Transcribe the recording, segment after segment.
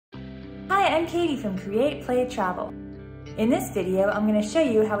Hi, I'm Katie from Create, Play, Travel. In this video, I'm going to show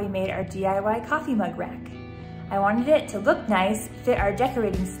you how we made our DIY coffee mug rack. I wanted it to look nice, fit our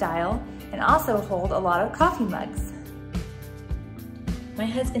decorating style, and also hold a lot of coffee mugs. My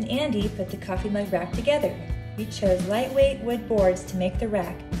husband Andy put the coffee mug rack together. We chose lightweight wood boards to make the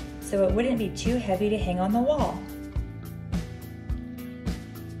rack so it wouldn't be too heavy to hang on the wall.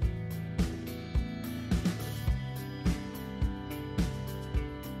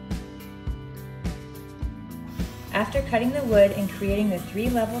 After cutting the wood and creating the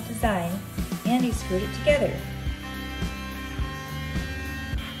 3-level design, Andy screwed it together.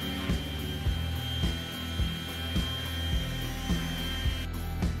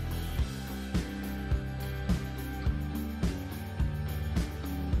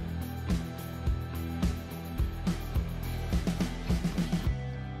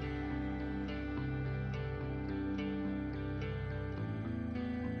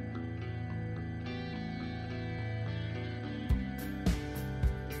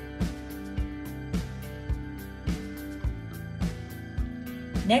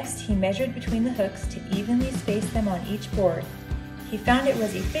 Next, he measured between the hooks to evenly space them on each board. He found it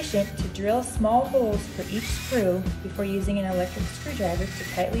was efficient to drill small holes for each screw before using an electric screwdriver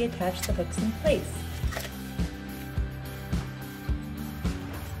to tightly attach the hooks in place.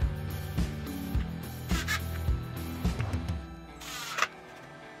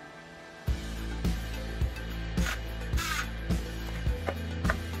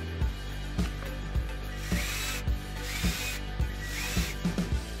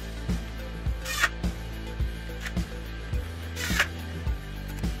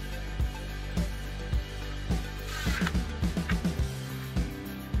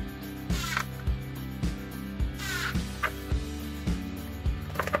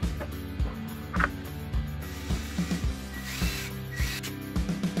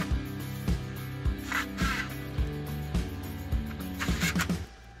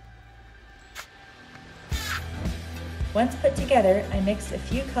 Once put together, I mixed a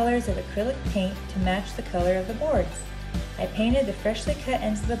few colors of acrylic paint to match the color of the boards. I painted the freshly cut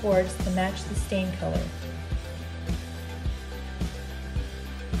ends of the boards to match the stain color.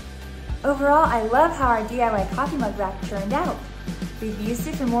 Overall, I love how our DIY coffee mug rack turned out. We've used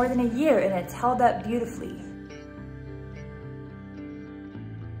it for more than a year and it's held up beautifully.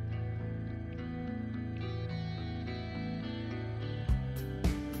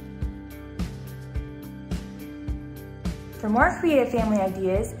 For more creative family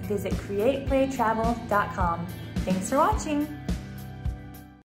ideas, visit createplaytravel.com. Thanks for watching!